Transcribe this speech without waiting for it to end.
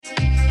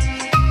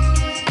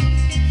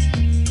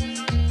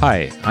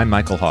Hi, I'm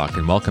Michael Hawk,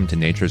 and welcome to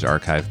Nature's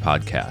Archive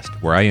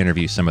podcast, where I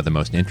interview some of the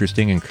most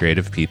interesting and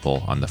creative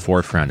people on the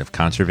forefront of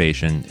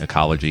conservation,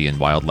 ecology, and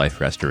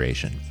wildlife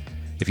restoration.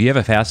 If you have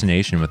a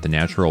fascination with the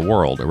natural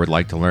world or would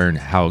like to learn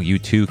how you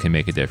too can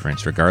make a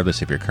difference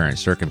regardless of your current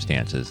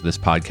circumstances, this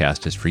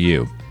podcast is for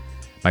you.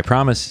 My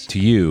promise to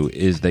you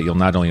is that you'll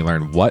not only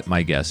learn what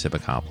my guests have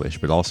accomplished,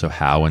 but also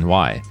how and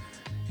why.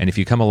 And if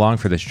you come along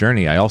for this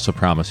journey, I also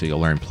promise that you'll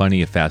learn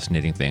plenty of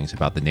fascinating things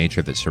about the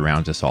nature that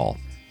surrounds us all.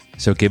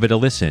 So give it a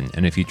listen,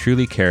 and if you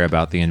truly care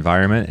about the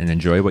environment and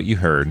enjoy what you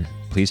heard,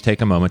 please take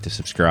a moment to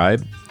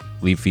subscribe,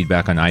 leave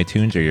feedback on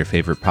iTunes or your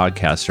favorite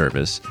podcast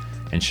service,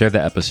 and share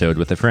the episode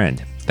with a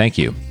friend. Thank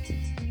you.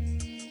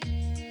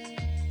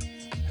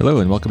 Hello,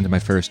 and welcome to my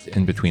first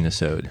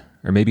in-between-isode,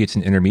 or maybe it's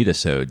an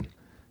intermediate-isode.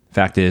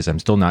 Fact is, I'm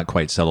still not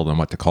quite settled on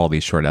what to call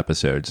these short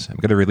episodes. I'm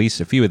going to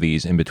release a few of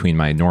these in between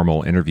my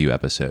normal interview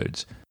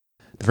episodes.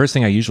 The first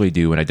thing I usually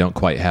do when I don't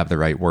quite have the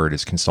right word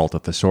is consult a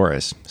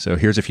thesaurus. So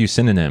here's a few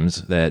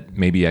synonyms that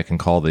maybe I can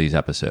call these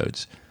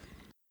episodes.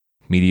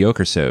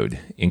 Mediocre-sode,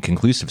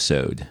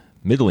 inconclusive-sode,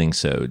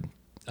 middling-sode,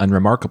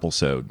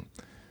 unremarkable-sode.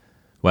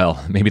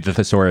 Well, maybe the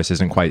thesaurus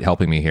isn't quite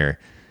helping me here,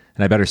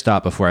 and I better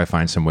stop before I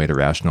find some way to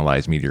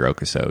rationalize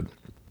mediocre-sode.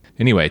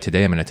 Anyway,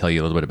 today I'm going to tell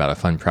you a little bit about a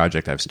fun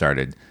project I've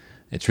started.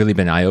 It's really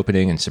been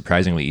eye-opening and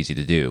surprisingly easy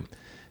to do.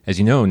 As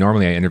you know,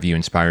 normally I interview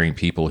inspiring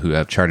people who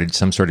have charted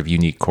some sort of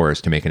unique course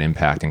to make an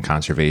impact in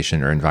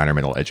conservation or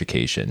environmental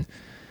education.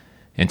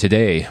 And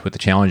today, with the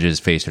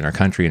challenges faced in our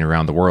country and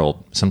around the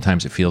world,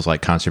 sometimes it feels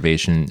like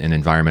conservation and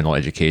environmental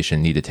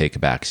education need to take a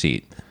back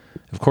seat.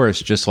 Of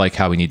course, just like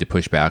how we need to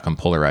push back on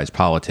polarized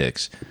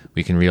politics,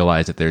 we can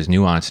realize that there's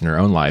nuance in our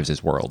own lives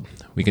as world.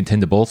 We can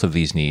tend to both of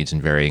these needs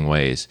in varying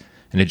ways,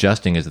 and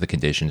adjusting as the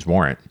conditions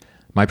warrant.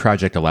 My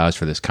project allows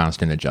for this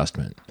constant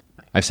adjustment.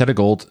 I've set a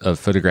goal of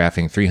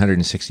photographing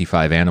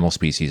 365 animal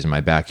species in my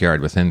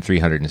backyard within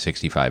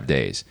 365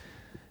 days.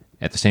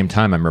 At the same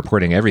time, I'm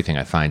reporting everything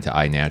I find to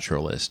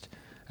iNaturalist.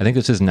 I think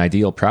this is an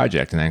ideal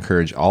project, and I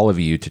encourage all of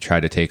you to try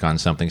to take on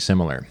something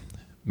similar.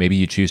 Maybe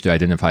you choose to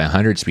identify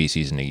 100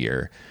 species in a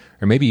year,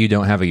 or maybe you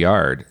don't have a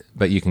yard,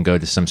 but you can go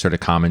to some sort of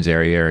commons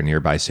area or a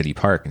nearby city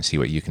park and see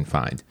what you can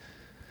find.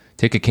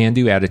 Take a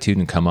can-do attitude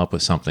and come up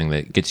with something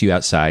that gets you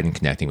outside and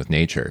connecting with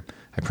nature.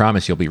 I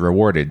promise you'll be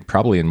rewarded,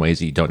 probably in ways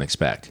that you don't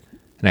expect.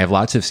 And I have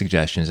lots of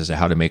suggestions as to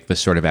how to make this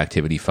sort of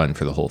activity fun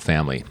for the whole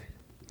family.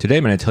 Today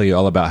I'm going to tell you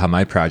all about how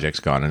my project's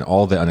gone and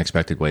all the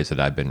unexpected ways that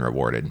I've been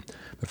rewarded.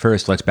 But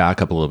first, let's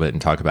back up a little bit and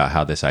talk about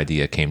how this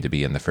idea came to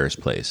be in the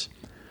first place.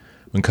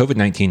 When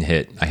COVID-19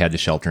 hit, I had to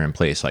shelter in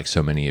place like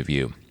so many of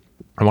you.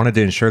 I wanted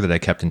to ensure that I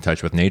kept in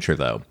touch with nature,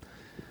 though.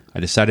 I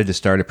decided to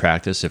start a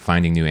practice of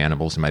finding new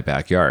animals in my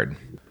backyard.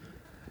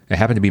 It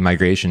happened to be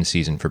migration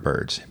season for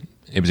birds.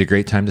 It was a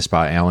great time to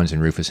spot Allen's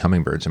and Rufus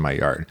hummingbirds in my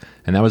yard,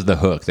 and that was the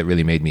hook that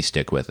really made me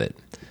stick with it.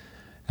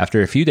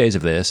 After a few days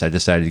of this, I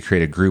decided to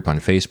create a group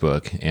on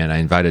Facebook, and I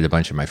invited a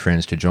bunch of my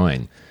friends to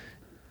join.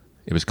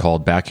 It was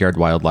called Backyard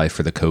Wildlife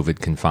for the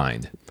COVID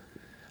Confined.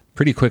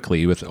 Pretty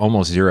quickly, with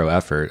almost zero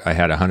effort, I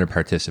had 100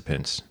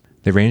 participants.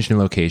 They ranged in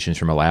locations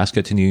from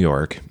Alaska to New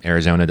York,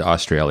 Arizona to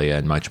Australia,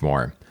 and much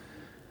more.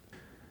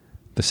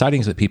 The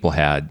sightings that people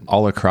had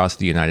all across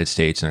the United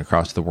States and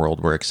across the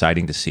world were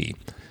exciting to see.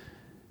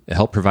 It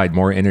helped provide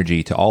more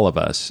energy to all of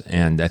us,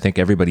 and I think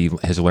everybody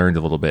has learned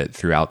a little bit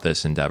throughout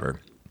this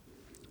endeavor.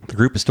 The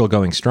group is still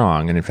going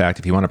strong, and in fact,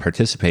 if you want to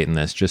participate in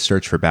this, just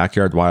search for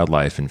Backyard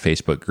Wildlife in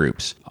Facebook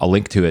groups. I'll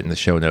link to it in the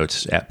show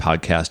notes at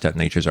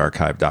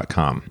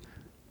podcast.naturesarchive.com.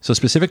 So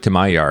specific to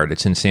my yard,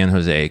 it's in San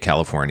Jose,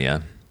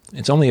 California.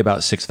 It's only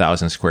about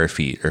 6,000 square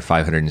feet, or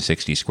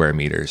 560 square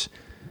meters.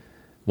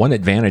 One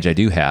advantage I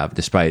do have,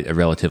 despite a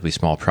relatively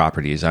small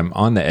property, is I'm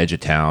on the edge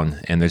of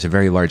town, and there's a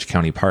very large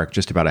county park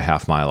just about a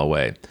half mile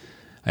away.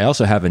 I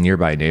also have a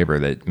nearby neighbor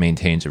that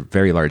maintains a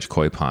very large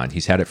koi pond.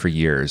 He's had it for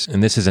years,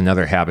 and this is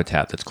another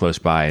habitat that's close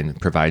by and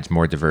provides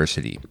more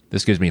diversity.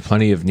 This gives me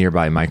plenty of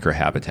nearby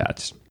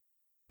microhabitats.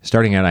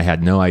 Starting out, I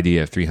had no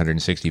idea if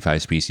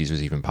 365 species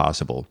was even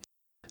possible.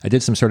 I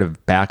did some sort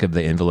of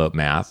back-of-the-envelope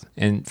math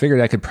and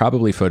figured I could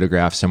probably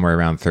photograph somewhere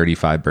around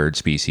 35 bird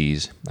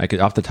species. I could,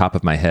 off the top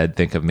of my head,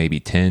 think of maybe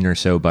 10 or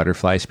so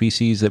butterfly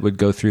species that would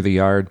go through the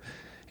yard,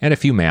 and a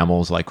few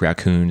mammals like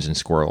raccoons and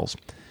squirrels.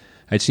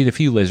 I'd seen a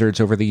few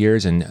lizards over the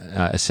years and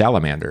a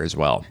salamander as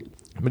well.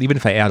 But even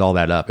if I add all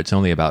that up, it's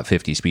only about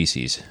 50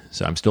 species,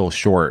 so I'm still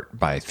short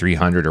by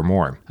 300 or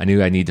more. I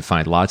knew I need to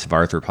find lots of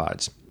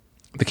arthropods.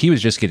 The key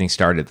was just getting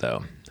started,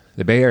 though.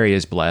 The Bay Area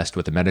is blessed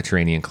with a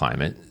Mediterranean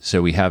climate,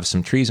 so we have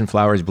some trees and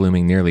flowers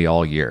blooming nearly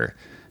all year.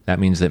 That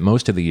means that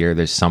most of the year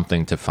there's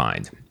something to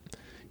find.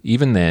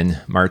 Even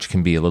then, March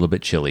can be a little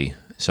bit chilly,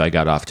 so I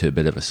got off to a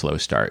bit of a slow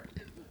start.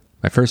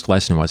 My first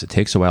lesson was it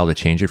takes a while to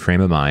change your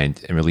frame of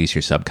mind and release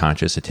your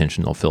subconscious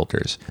attentional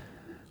filters.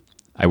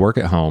 I work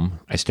at home,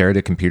 I stare at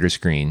a computer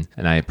screen,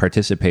 and I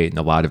participate in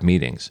a lot of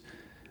meetings.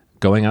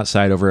 Going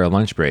outside over a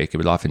lunch break, it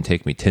would often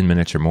take me 10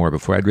 minutes or more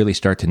before I'd really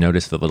start to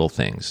notice the little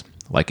things,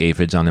 like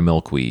aphids on a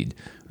milkweed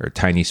or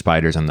tiny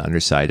spiders on the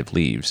underside of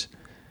leaves.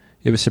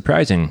 It was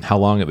surprising how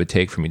long it would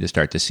take for me to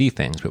start to see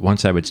things, but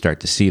once I would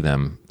start to see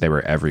them, they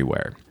were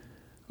everywhere.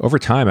 Over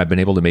time, I've been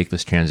able to make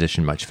this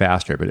transition much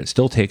faster, but it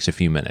still takes a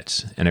few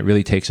minutes, and it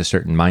really takes a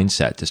certain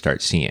mindset to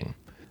start seeing.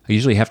 I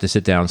usually have to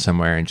sit down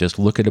somewhere and just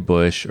look at a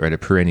bush or at a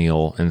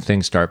perennial, and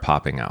things start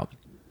popping out.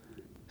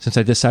 Since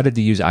I decided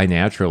to use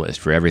iNaturalist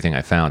for everything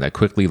I found, I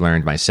quickly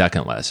learned my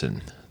second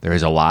lesson. There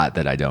is a lot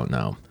that I don't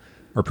know.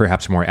 Or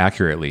perhaps more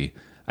accurately,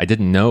 I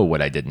didn't know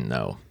what I didn't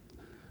know.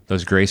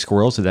 Those gray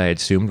squirrels that I had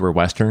assumed were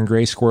western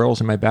gray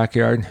squirrels in my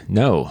backyard?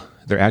 No,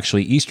 they're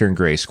actually eastern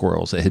gray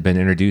squirrels that had been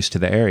introduced to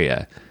the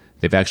area.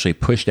 They've actually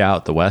pushed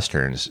out the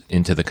westerns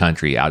into the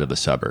country, out of the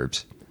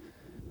suburbs.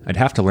 I'd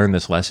have to learn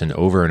this lesson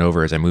over and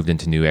over as I moved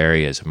into new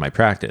areas of my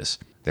practice.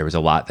 There was a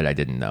lot that I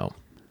didn't know.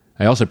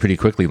 I also pretty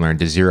quickly learned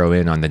to zero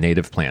in on the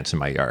native plants in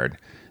my yard.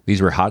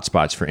 These were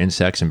hotspots for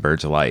insects and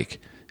birds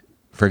alike.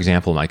 For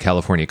example, my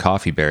California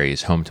coffee berry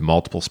is home to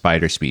multiple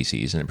spider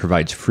species, and it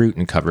provides fruit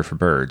and cover for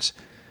birds.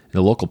 And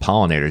the local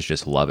pollinators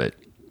just love it.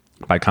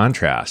 By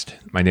contrast,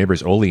 my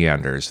neighbor's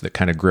oleanders that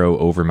kind of grow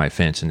over my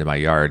fence into my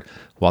yard,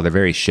 while they're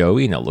very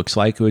showy and it looks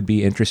like it would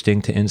be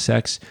interesting to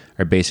insects,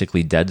 are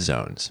basically dead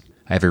zones.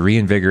 I have a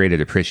reinvigorated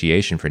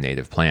appreciation for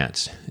native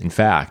plants. In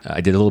fact, I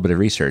did a little bit of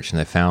research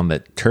and I found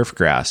that turf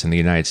grass in the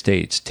United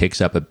States takes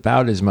up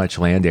about as much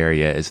land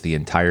area as the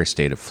entire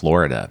state of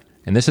Florida.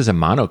 And this is a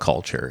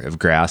monoculture of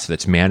grass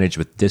that's managed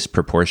with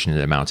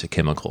disproportionate amounts of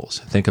chemicals.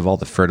 Think of all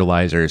the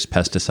fertilizers,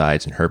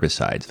 pesticides, and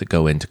herbicides that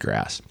go into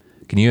grass.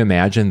 Can you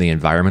imagine the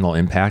environmental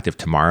impact if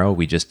tomorrow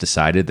we just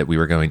decided that we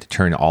were going to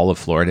turn all of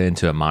Florida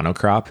into a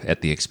monocrop at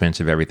the expense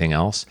of everything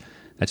else?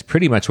 That's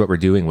pretty much what we're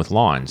doing with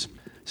lawns.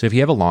 So if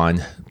you have a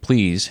lawn,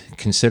 please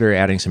consider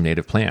adding some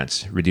native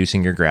plants,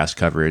 reducing your grass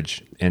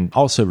coverage, and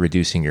also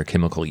reducing your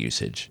chemical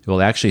usage. It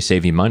will actually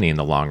save you money in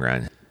the long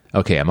run.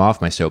 Okay, I'm off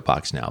my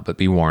soapbox now, but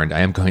be warned, I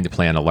am going to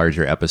plan a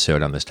larger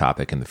episode on this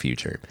topic in the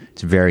future.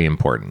 It's very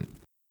important.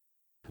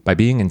 By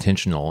being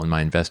intentional in my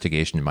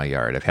investigation in my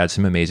yard, I've had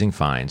some amazing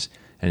finds,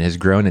 and it has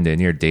grown into a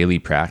near daily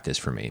practice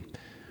for me.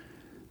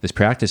 This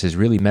practice is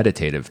really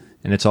meditative,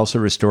 and it's also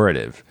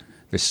restorative.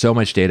 There's so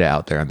much data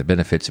out there on the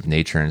benefits of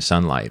nature and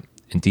sunlight,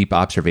 and deep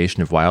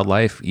observation of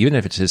wildlife, even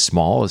if it's as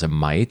small as a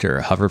mite or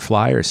a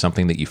hoverfly or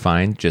something that you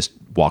find just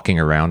walking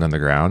around on the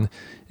ground.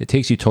 It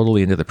takes you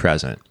totally into the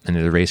present, and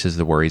it erases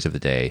the worries of the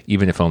day,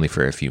 even if only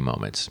for a few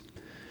moments.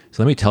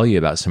 So let me tell you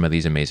about some of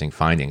these amazing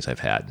findings I've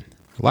had.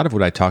 A lot of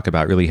what I talk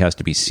about really has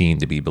to be seen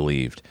to be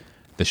believed.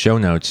 The show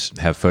notes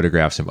have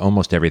photographs of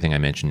almost everything I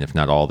mentioned, if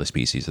not all the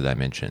species that I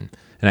mentioned.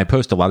 And I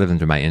post a lot of them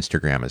to my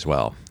Instagram as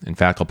well. In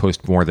fact, I'll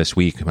post more this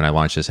week when I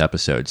launch this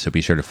episode, so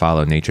be sure to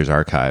follow Nature's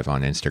Archive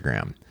on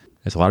Instagram.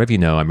 As a lot of you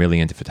know, I'm really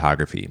into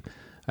photography.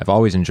 I've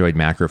always enjoyed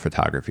macro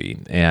photography,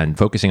 and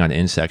focusing on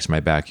insects in my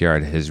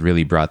backyard has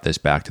really brought this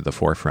back to the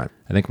forefront.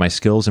 I think my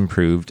skills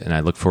improved, and I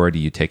look forward to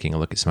you taking a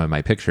look at some of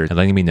my pictures and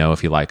letting me know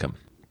if you like them.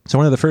 So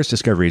one of the first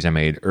discoveries I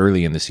made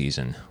early in the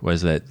season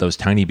was that those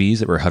tiny bees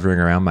that were hovering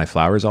around my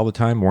flowers all the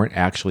time weren't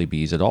actually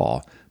bees at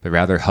all, but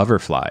rather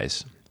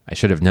hoverflies. I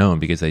should have known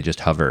because they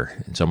just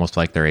hover. It's almost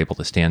like they're able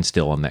to stand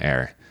still in the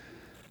air.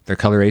 Their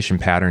coloration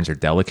patterns are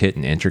delicate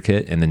and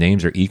intricate, and the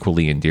names are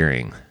equally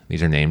endearing.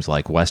 These are names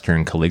like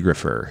Western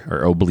Calligrapher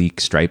or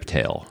Oblique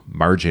Stripetail,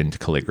 Margined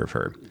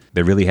Calligrapher.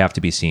 They really have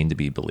to be seen to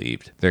be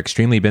believed. They're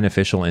extremely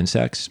beneficial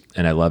insects,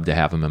 and I love to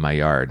have them in my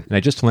yard. And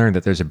I just learned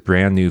that there's a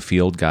brand new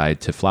field guide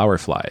to flower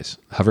flies.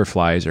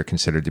 Hoverflies are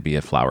considered to be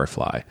a flower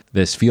fly.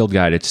 This field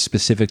guide, it's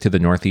specific to the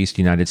Northeast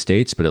United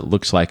States, but it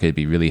looks like it'd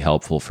be really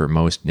helpful for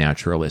most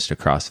naturalists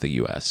across the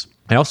U.S.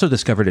 I also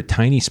discovered a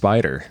tiny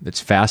spider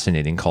that's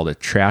fascinating called a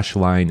trash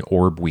line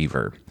orb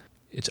weaver.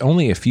 It's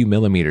only a few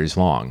millimeters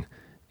long.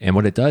 And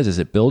what it does is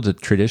it builds a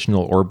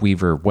traditional orb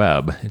weaver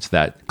web. It's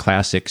that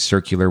classic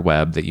circular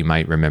web that you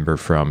might remember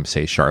from,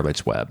 say,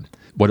 Charlotte's Web.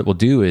 What it will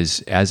do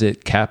is, as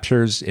it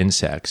captures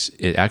insects,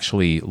 it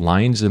actually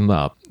lines them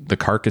up, the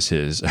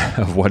carcasses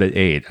of what it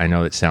ate. I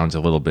know it sounds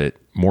a little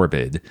bit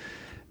morbid,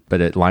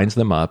 but it lines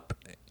them up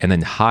and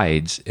then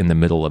hides in the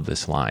middle of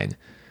this line.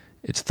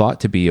 It's thought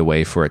to be a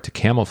way for it to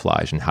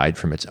camouflage and hide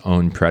from its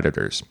own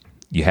predators.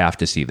 You have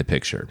to see the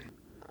picture.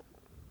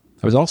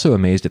 I was also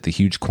amazed at the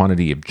huge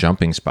quantity of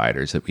jumping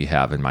spiders that we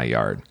have in my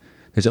yard.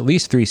 There's at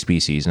least 3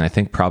 species, and I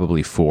think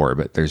probably 4,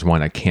 but there's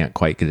one I can't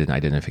quite get an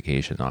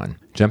identification on.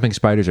 Jumping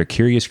spiders are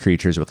curious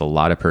creatures with a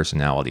lot of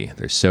personality.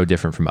 They're so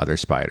different from other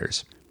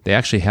spiders. They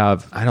actually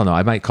have,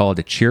 I might call it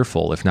a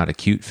cheerful, if not a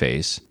cute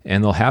face,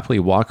 and they'll happily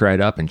walk right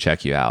up and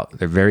check you out.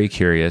 They're very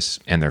curious,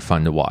 and they're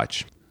fun to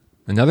watch.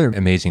 Another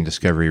amazing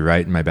discovery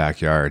right in my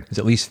backyard is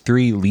at least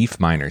 3 leaf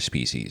miner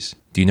species.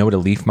 Do you know what a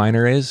leaf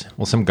miner is?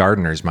 Well, some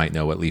gardeners might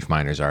know what leaf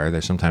miners are.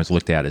 They're sometimes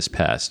looked at as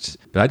pests,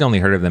 but I'd only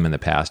heard of them in the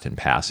past in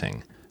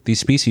passing. These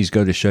species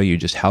go to show you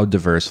just how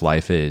diverse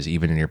life is,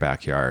 even in your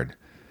backyard.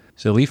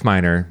 So a leaf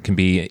miner can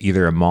be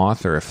either a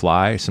moth or a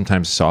fly,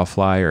 sometimes a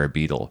sawfly or a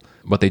beetle.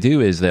 What they do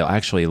is they'll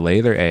actually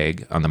lay their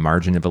egg on the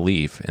margin of a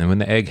leaf, and when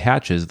the egg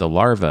hatches, the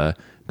larva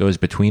goes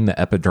between the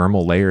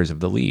epidermal layers of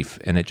the leaf,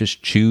 and it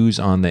just chews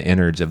on the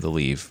innards of the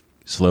leaf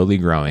slowly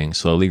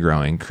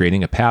growing,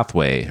 creating a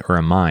pathway or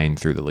a mine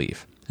through the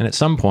leaf. And at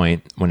some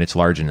point, when it's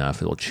large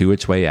enough, it will chew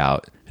its way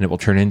out and it will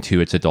turn into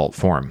its adult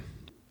form.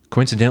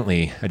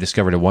 Coincidentally, I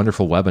discovered a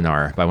wonderful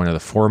webinar by one of the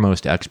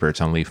foremost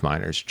experts on leaf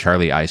miners,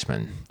 Charlie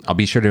Eisman. I'll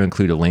be sure to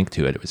include a link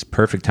to it. It was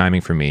perfect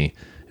timing for me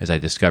as I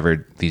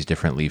discovered these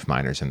different leaf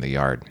miners in the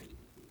yard.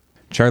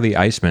 Charlie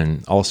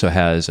Eisman also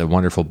has a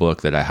wonderful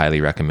book that I highly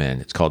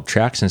recommend. It's called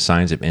Tracks and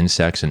Signs of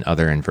Insects and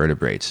Other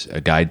Invertebrates,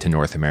 A Guide to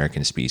North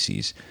American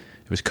Species.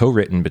 It was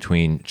co-written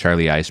between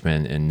Charlie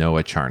Eisman and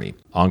Noah Charney.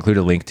 I'll include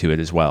a link to it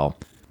as well.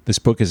 This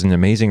book is an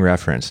amazing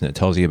reference, and it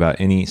tells you about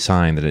any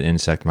sign that an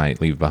insect might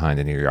leave behind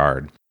in your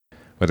yard.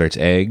 Whether it's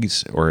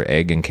eggs or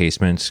egg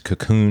encasements,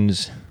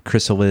 cocoons,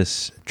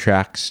 chrysalis,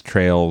 tracks,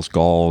 trails,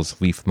 galls,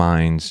 leaf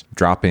mines,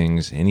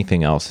 droppings,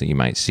 anything else that you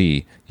might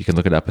see, you can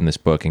look it up in this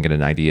book and get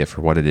an idea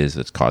for what it is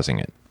that's causing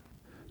it.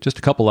 Just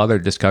a couple other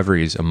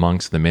discoveries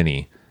amongst the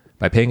many.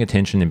 By paying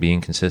attention and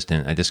being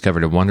consistent, I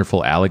discovered a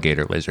wonderful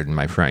alligator lizard in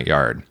my front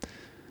yard.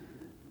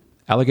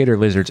 Alligator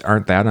lizards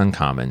aren't that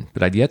uncommon,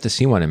 but I'd yet to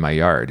see one in my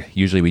yard.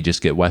 Usually we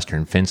just get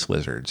western fence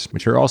lizards,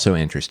 which are also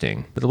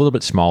interesting, but a little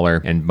bit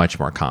smaller and much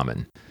more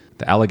common.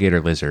 The alligator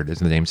lizard, as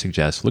the name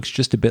suggests, looks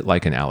just a bit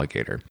like an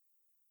alligator.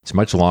 It's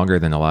much longer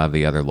than a lot of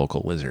the other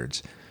local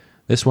lizards.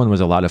 This one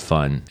was a lot of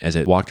fun as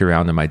it walked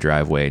around in my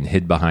driveway and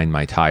hid behind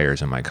my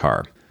tires in my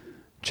car.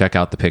 Check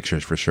out the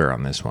pictures for sure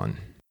on this one.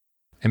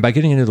 And by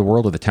getting into the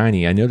world of the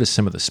tiny, I noticed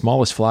some of the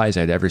smallest flies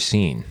I'd ever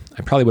seen.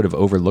 I probably would have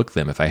overlooked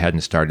them if I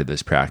hadn't started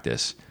this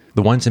practice.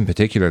 The ones in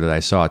particular that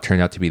I saw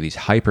turned out to be these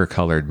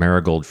hyper-colored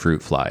marigold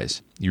fruit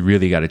flies. You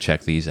really got to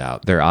check these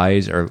out. Their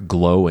eyes are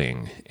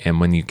glowing, and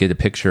when you get a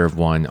picture of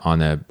one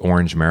on an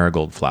orange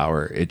marigold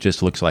flower, it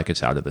just looks like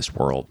it's out of this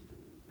world.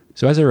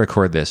 So as I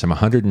record this, I'm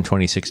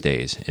 126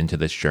 days into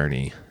this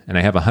journey, and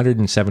I have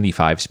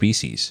 175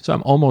 species, so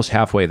I'm almost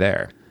halfway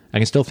there. I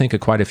can still think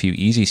of quite a few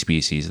easy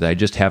species that I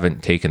just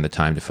haven't taken the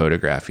time to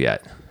photograph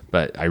yet.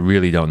 But I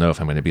really don't know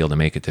if I'm going to be able to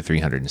make it to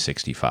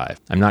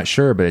 365. I'm not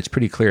sure, but it's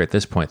pretty clear at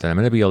this point that I'm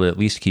going to be able to at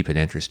least keep it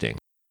interesting.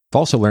 I've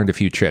also learned a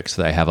few tricks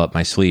that I have up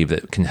my sleeve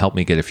that can help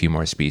me get a few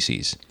more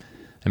species.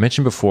 I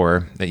mentioned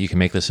before that you can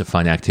make this a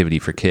fun activity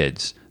for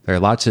kids. There are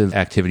lots of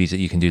activities that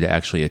you can do to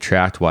actually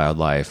attract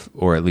wildlife,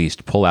 or at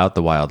least pull out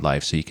the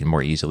wildlife so you can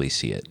more easily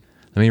see it.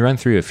 Let me run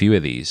through a few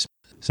of these.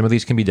 Some of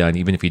these can be done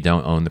even if you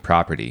don't own the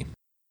property.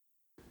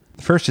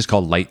 The first is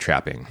called light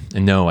trapping.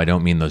 And no, I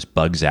don't mean those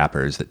bug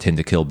zappers that tend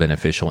to kill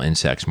beneficial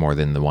insects more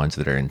than the ones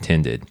that are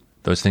intended.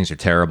 Those things are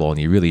terrible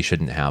and you really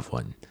shouldn't have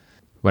one.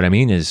 What I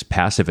mean is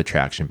passive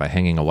attraction by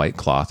hanging a white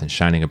cloth and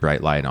shining a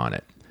bright light on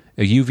it.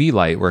 A UV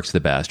light works the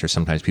best, or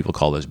sometimes people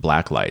call those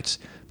black lights,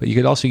 but you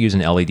could also use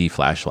an LED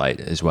flashlight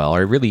as well,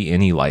 or really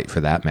any light for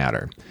that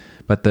matter.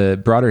 But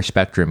the broader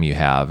spectrum you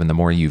have and the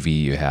more UV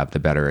you have, the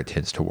better it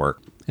tends to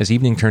work. As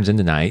evening turns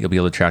into night, you'll be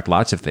able to attract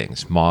lots of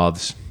things: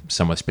 moths,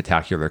 some with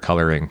spectacular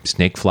coloring,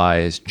 snake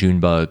flies, June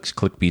bugs,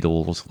 click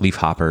beetles, leaf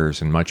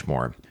hoppers, and much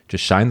more.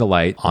 Just shine the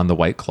light on the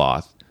white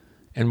cloth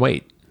and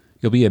wait.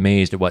 You'll be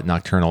amazed at what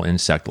nocturnal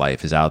insect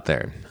life is out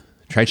there.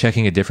 Try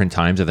checking at different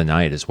times of the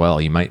night as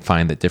well. You might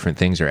find that different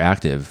things are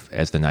active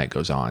as the night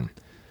goes on.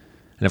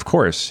 And of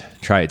course,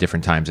 try at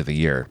different times of the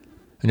year.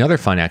 Another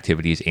fun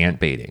activity is ant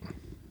baiting.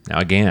 Now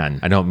again,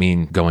 I don't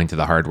mean going to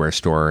the hardware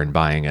store and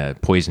buying a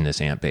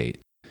poisonous ant bait.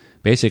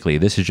 Basically,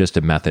 this is just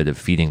a method of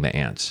feeding the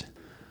ants.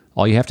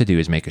 All you have to do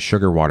is make a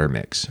sugar-water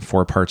mix,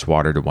 4 parts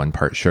water to 1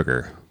 part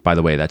sugar. By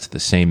the way, that's the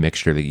same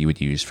mixture that you would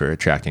use for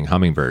attracting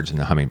hummingbirds in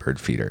a hummingbird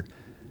feeder.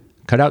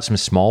 Cut out some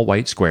small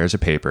white squares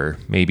of paper,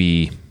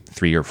 maybe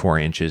 3 or 4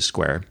 inches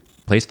square.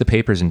 Place the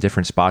papers in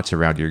different spots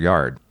around your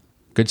yard.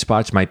 Good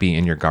spots might be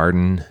in your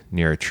garden,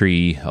 near a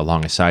tree,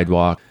 along a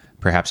sidewalk,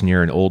 perhaps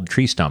near an old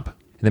tree stump.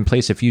 And then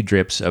place a few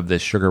drips of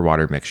this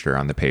sugar-water mixture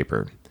on the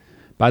paper.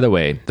 By the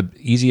way, the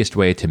easiest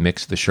way to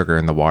mix the sugar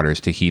in the water is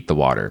to heat the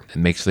water. It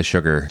makes the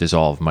sugar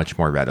dissolve much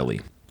more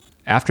readily.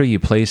 After you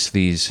place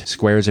these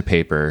squares of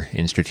paper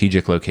in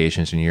strategic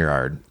locations in your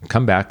yard,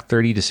 come back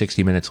 30 to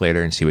 60 minutes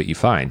later and see what you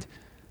find.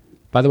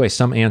 By the way,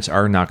 some ants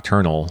are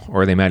nocturnal,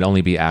 or they might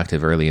only be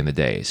active early in the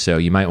day, so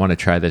you might want to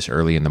try this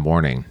early in the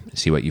morning and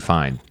see what you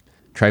find.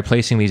 Try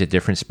placing these at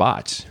different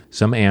spots.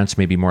 Some ants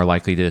may be more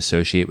likely to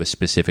associate with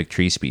specific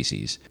tree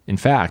species. In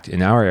fact,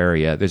 in our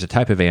area, there's a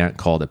type of ant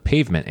called a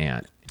pavement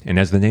ant. And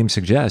as the name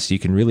suggests, you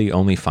can really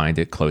only find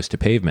it close to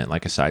pavement,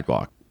 like a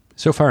sidewalk.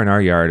 So far in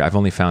our yard, I've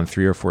only found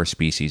 3 or 4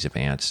 species of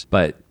ants.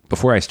 But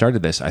before I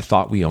started this, I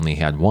thought we only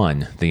had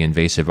one, the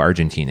invasive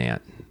Argentine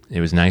ant. It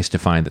was nice to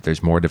find that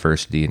there's more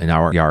diversity in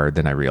our yard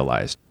than I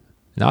realized.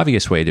 An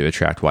obvious way to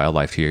attract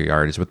wildlife to your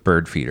yard is with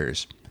bird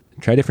feeders.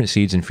 Try different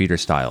seeds and feeder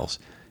styles.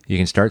 You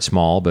can start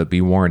small, but be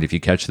warned if you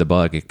catch the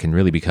bug, it can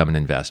really become an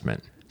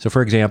investment. So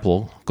for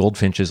example,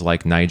 goldfinches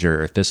like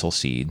Niger or thistle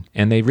seed,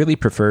 and they really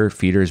prefer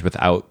feeders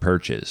without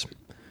perches.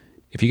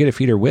 If you get a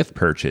feeder with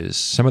perches,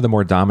 some of the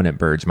more dominant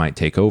birds might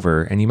take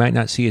over, and you might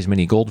not see as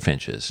many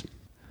goldfinches.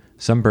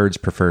 Some birds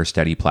prefer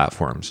steady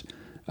platforms.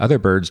 Other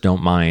birds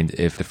don't mind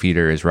if the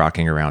feeder is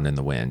rocking around in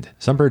the wind.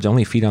 Some birds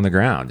only feed on the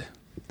ground.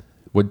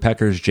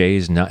 Woodpeckers,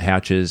 jays,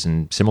 nuthatches,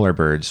 and similar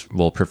birds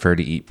will prefer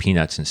to eat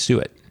peanuts and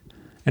suet.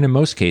 And in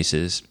most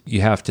cases,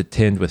 you have to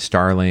tend with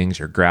starlings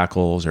or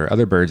grackles or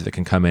other birds that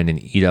can come in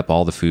and eat up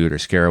all the food or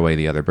scare away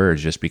the other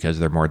birds just because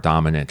they're more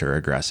dominant or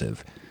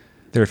aggressive.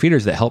 There are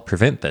feeders that help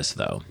prevent this,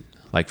 though,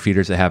 like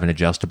feeders that have an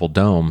adjustable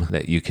dome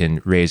that you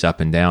can raise up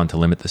and down to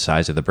limit the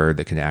size of the bird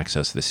that can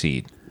access the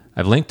seed.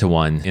 I've linked to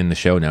one in the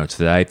show notes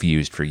that I've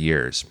used for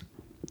years.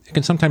 It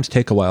can sometimes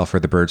take a while for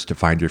the birds to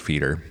find your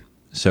feeder,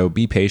 so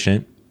be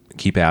patient,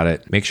 keep at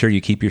it, make sure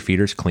you keep your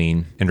feeders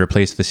clean, and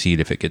replace the seed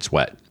if it gets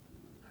wet.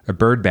 A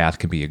bird bath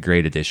can be a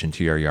great addition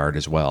to your yard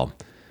as well.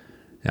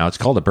 Now, it's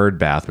called a bird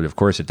bath, but of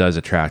course it does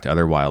attract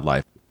other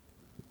wildlife.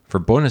 For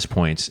bonus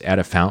points, add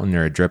a fountain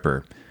or a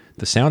dripper.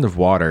 The sound of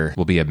water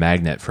will be a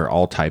magnet for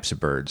all types of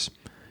birds.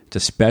 It's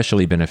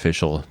especially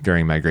beneficial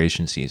during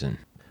migration season.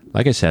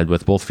 Like I said,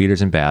 with both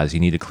feeders and baths, you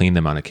need to clean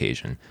them on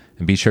occasion,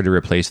 and be sure to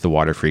replace the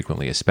water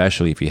frequently,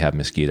 especially if you have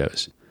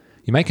mosquitoes.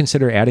 You might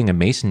consider adding a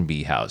mason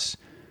bee house.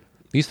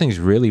 These things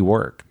really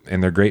work,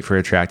 and they're great for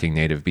attracting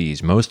native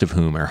bees, most of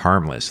whom are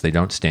harmless. They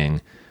don't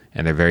sting,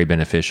 and they're very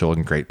beneficial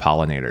and great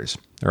pollinators.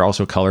 They're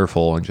also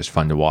colorful and just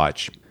fun to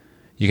watch.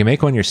 You can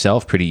make one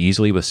yourself pretty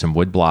easily with some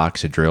wood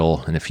blocks, a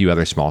drill, and a few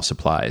other small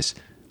supplies.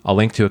 I'll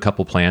link to a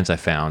couple plans I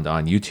found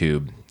on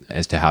YouTube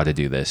as to how to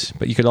do this,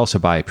 but you could also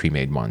buy a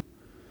pre-made one.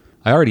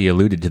 I already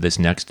alluded to this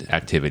next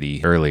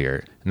activity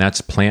earlier, and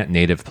that's plant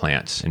native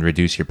plants and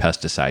reduce your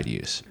pesticide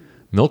use.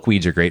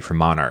 Milkweeds are great for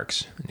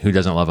monarchs. Who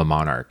doesn't love a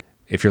monarch?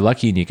 If you're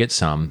lucky and you get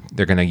some,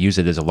 they're going to use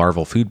it as a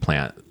larval food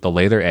plant. They'll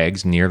lay their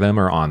eggs near them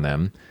or on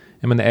them,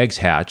 and when the eggs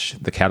hatch,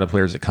 the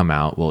caterpillars that come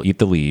out will eat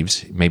the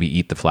leaves, maybe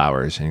eat the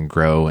flowers, and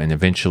grow and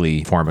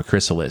eventually form a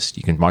chrysalis.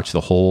 You can watch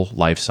the whole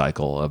life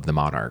cycle of the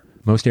monarch.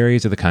 Most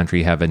areas of the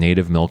country have a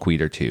native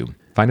milkweed or two.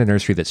 Find a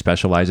nursery that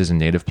specializes in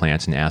native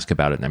plants and ask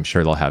about it, and I'm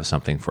sure they'll have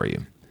something for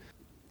you.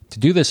 To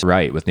do this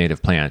right with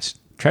native plants,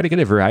 try to get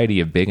a variety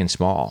of big and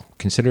small.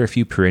 Consider a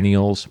few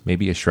perennials,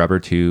 maybe a shrub or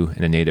two,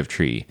 and a native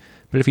tree.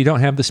 But if you don't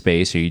have the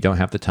space or you don't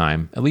have the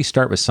time, at least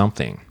start with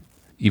something.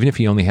 Even if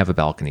you only have a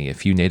balcony, a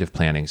few native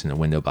plantings in a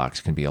window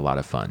box can be a lot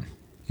of fun.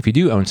 If you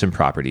do own some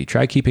property,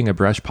 try keeping a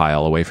brush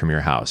pile away from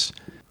your house.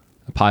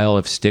 A pile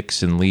of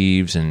sticks and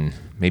leaves and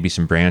maybe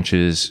some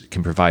branches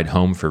can provide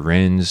home for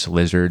wrens,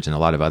 lizards, and a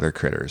lot of other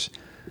critters.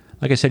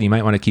 Like I said, you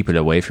might want to keep it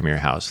away from your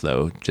house,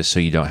 though, just so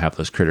you don't have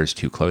those critters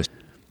too close.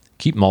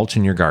 Keep mulch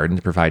in your garden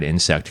to provide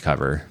insect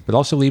cover, but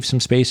also leave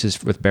some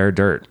spaces with bare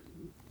dirt.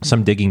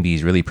 Some digging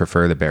bees really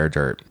prefer the bare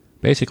dirt.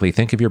 Basically,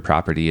 think of your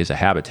property as a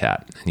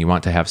habitat, and you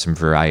want to have some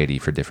variety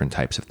for different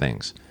types of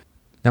things.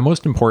 Now,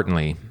 most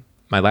importantly,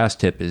 my last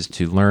tip is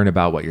to learn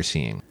about what you're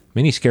seeing.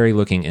 Many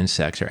scary-looking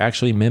insects are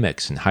actually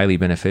mimics and highly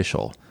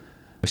beneficial.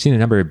 I've seen a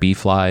number of bee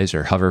flies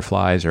or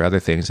hoverflies or other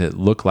things that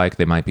look like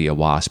they might be a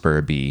wasp or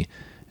a bee,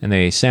 and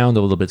they sound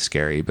a little bit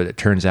scary, but it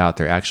turns out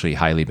they're actually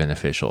highly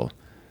beneficial.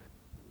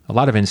 A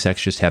lot of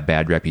insects just have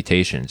bad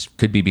reputations.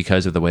 Could be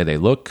because of the way they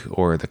look,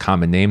 or the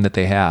common name that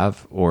they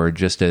have, or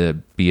just to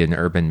be an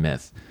urban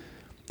myth.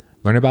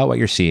 Learn about what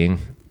you're seeing,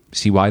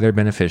 see why they're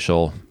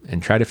beneficial,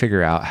 and try to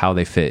figure out how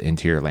they fit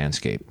into your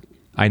landscape.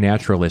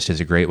 iNaturalist is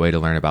a great way to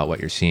learn about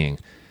what you're seeing.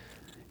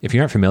 If you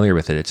aren't familiar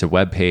with it, it's a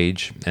web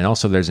page, and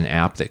also there's an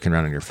app that can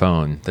run on your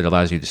phone that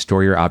allows you to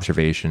store your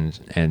observations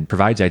and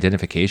provides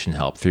identification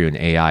help through an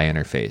AI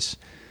interface.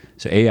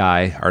 So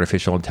AI,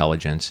 artificial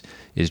intelligence,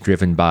 is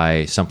driven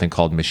by something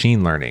called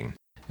machine learning.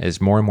 As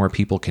more and more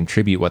people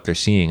contribute what they're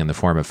seeing in the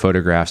form of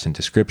photographs and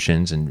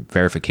descriptions and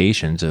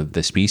verifications of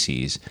the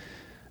species,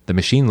 the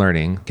machine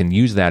learning can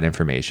use that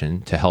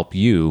information to help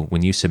you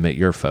when you submit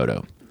your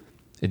photo.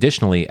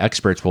 Additionally,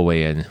 experts will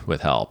weigh in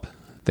with help.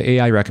 The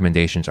AI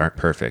recommendations aren't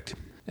perfect,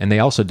 and they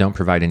also don't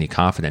provide any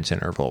confidence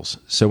intervals.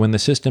 So when the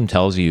system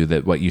tells you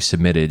that what you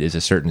submitted is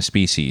a certain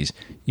species,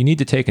 you need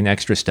to take an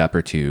extra step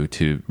or two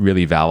to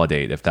really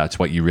validate if that's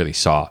what you really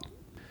saw.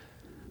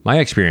 My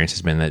experience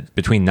has been that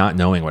between not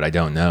knowing what I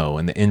don't know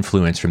and the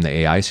influence from the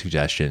AI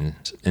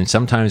suggestions, and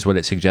sometimes what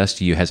it suggests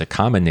to you has a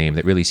common name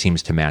that really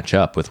seems to match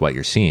up with what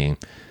you're seeing,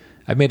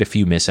 I've made a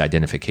few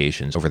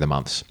misidentifications over the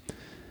months.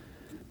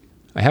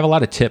 I have a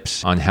lot of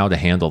tips on how to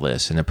handle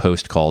this in a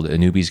post called A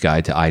Newbie's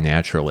Guide to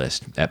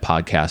iNaturalist at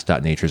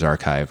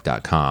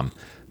podcast.naturesarchive.com.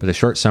 But a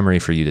short summary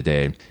for you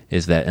today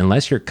is that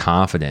unless you're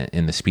confident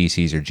in the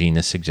species or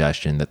genus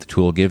suggestion that the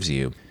tool gives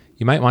you,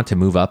 you might want to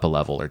move up a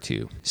level or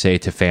two, say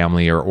to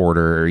family or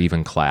order or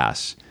even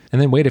class,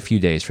 and then wait a few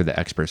days for the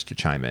experts to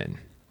chime in.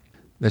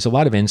 There's a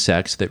lot of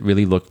insects that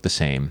really look the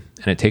same,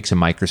 and it takes a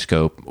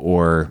microscope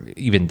or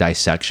even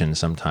dissection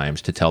sometimes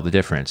to tell the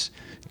difference.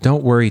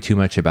 Don't worry too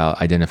much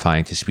about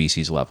identifying to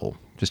species level.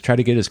 Just try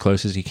to get as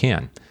close as you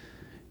can.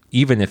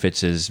 Even if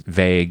it's as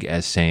vague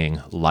as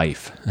saying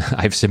life.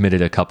 I've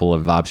submitted a couple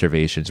of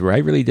observations where I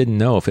really didn't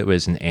know if it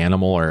was an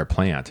animal or a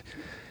plant.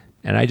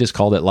 And I just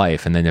called it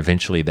life, and then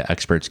eventually the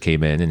experts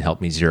came in and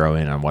helped me zero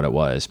in on what it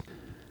was.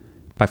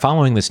 By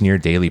following this near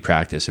daily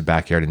practice of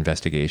backyard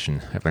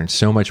investigation, I've learned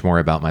so much more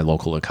about my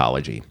local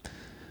ecology.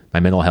 My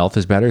mental health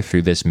is better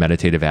through this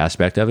meditative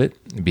aspect of it,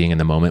 being in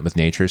the moment with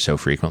nature so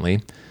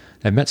frequently.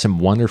 I've met some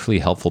wonderfully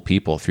helpful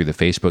people through the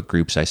Facebook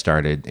groups I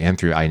started and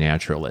through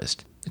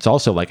iNaturalist. It's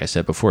also, like I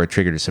said before,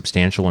 triggered a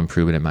substantial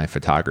improvement in my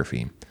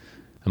photography.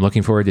 I'm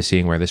looking forward to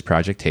seeing where this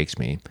project takes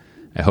me.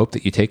 I hope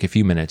that you take a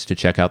few minutes to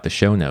check out the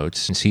show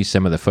notes and see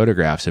some of the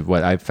photographs of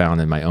what I've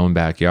found in my own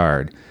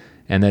backyard,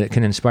 and that it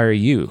can inspire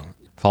you.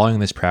 Following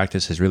this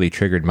practice has really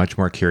triggered much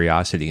more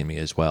curiosity in me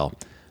as well.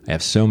 I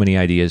have so many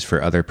ideas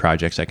for other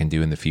projects I can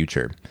do in the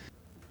future.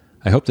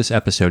 I hope this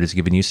episode has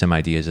given you some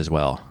ideas as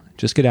well.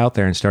 Just get out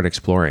there and start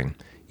exploring.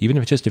 Even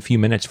if it's just a few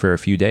minutes for a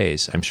few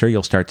days, I'm sure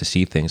you'll start to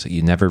see things that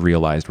you never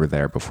realized were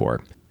there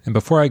before. And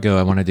before I go,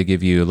 I wanted to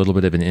give you a little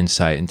bit of an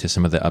insight into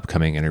some of the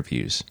upcoming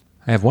interviews.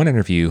 I have one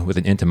interview with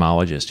an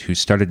entomologist who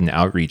started an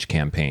outreach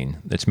campaign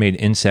that's made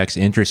insects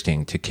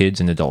interesting to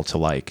kids and adults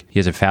alike. He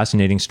has a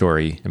fascinating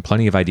story and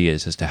plenty of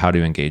ideas as to how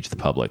to engage the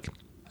public.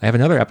 I have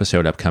another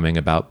episode upcoming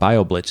about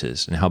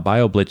BioBlitzes and how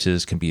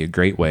BioBlitzes can be a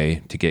great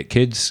way to get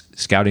kids,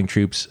 scouting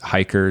troops,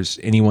 hikers,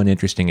 anyone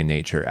interesting in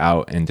nature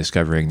out and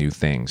discovering new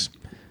things.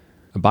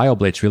 A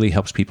BioBlitz really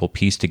helps people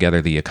piece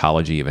together the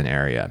ecology of an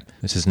area.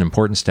 This is an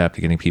important step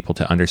to getting people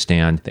to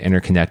understand the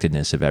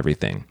interconnectedness of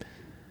everything.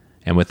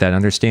 And with that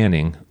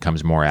understanding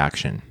comes more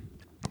action.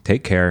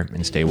 Take care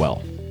and stay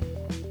well.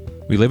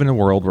 We live in a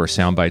world where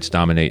sound bites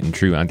dominate and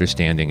true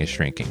understanding is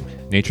shrinking.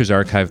 Nature's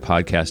Archive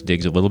podcast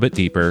digs a little bit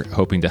deeper,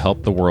 hoping to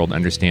help the world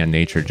understand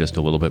nature just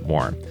a little bit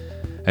more.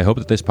 I hope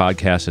that this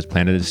podcast has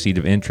planted a seed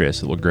of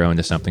interest that will grow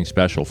into something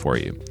special for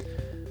you.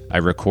 I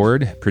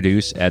record,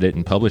 produce, edit,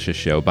 and publish a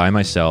show by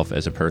myself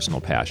as a personal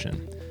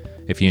passion.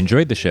 If you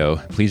enjoyed the show,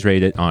 please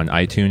rate it on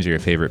iTunes or your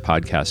favorite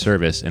podcast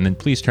service, and then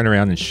please turn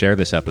around and share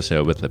this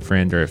episode with a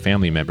friend or a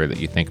family member that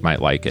you think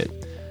might like it.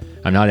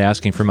 I'm not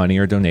asking for money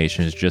or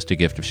donations, just a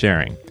gift of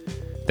sharing.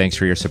 Thanks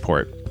for your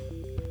support.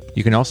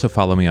 You can also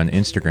follow me on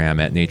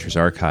Instagram at Nature's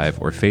Archive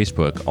or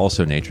Facebook,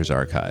 also Nature's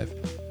Archive.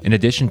 In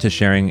addition to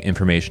sharing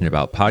information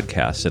about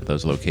podcasts at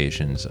those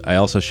locations, I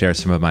also share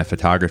some of my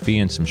photography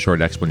and some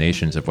short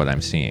explanations of what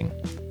I'm seeing.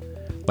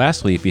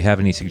 Lastly, if you have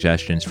any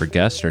suggestions for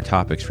guests or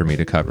topics for me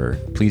to cover,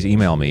 please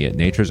email me at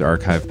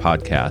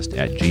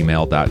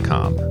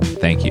naturesarchivepodcast@gmail.com.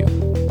 Thank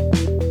you.